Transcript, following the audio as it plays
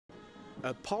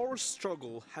A power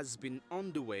struggle has been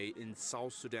underway in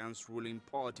South Sudan's ruling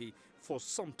party for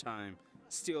some time.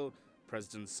 Still,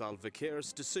 President Salva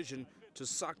Kiir's decision to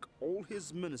sack all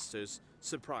his ministers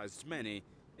surprised many,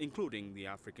 including the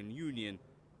African Union.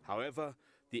 However,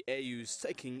 the AU is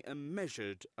taking a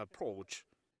measured approach.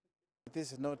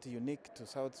 This is not unique to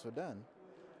South Sudan.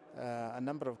 A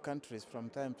number of countries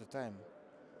from time to time,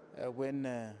 when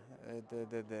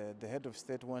the head of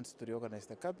state wants to reorganize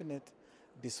the cabinet,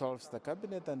 dissolves the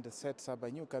cabinet and sets up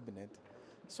a new cabinet.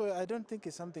 So I don't think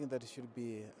it's something that should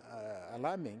be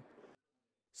alarming.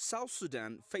 South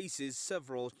Sudan faces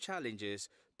several challenges,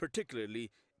 particularly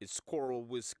its quarrel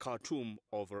with Khartoum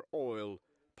over oil.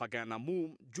 Pagan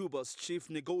Amum, Juba's chief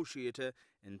negotiator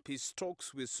in peace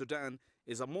talks with Sudan,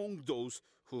 is among those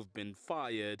who've been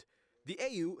fired. The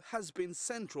AU has been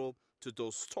central to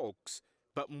those talks,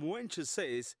 but Mwencha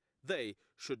says they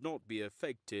should not be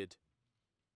affected.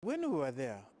 When we were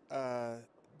there, the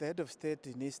head of state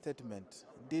in his statement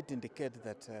did indicate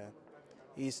that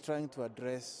he is trying to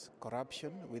address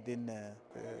corruption within the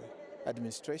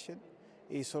administration.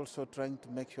 He is also trying to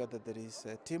make sure that there is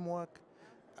teamwork.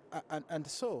 And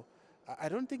so I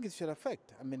don't think it should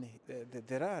affect. I mean,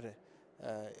 there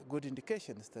are good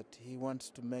indications that he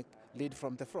wants to lead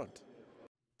from the front.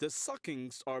 The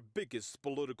sackings are biggest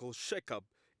political shakeup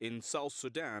in South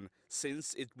Sudan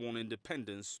since it won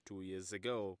independence 2 years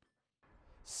ago.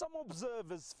 Some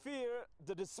observers fear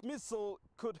the dismissal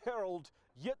could herald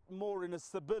yet more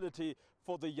instability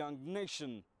for the young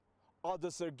nation.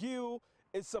 Others argue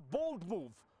it's a bold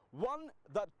move, one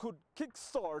that could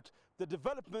kickstart the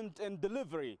development and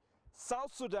delivery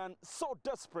South Sudan so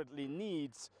desperately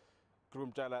needs.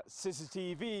 Girum, Chala,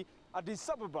 CCTV, Addis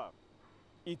Ababa,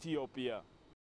 Ethiopia.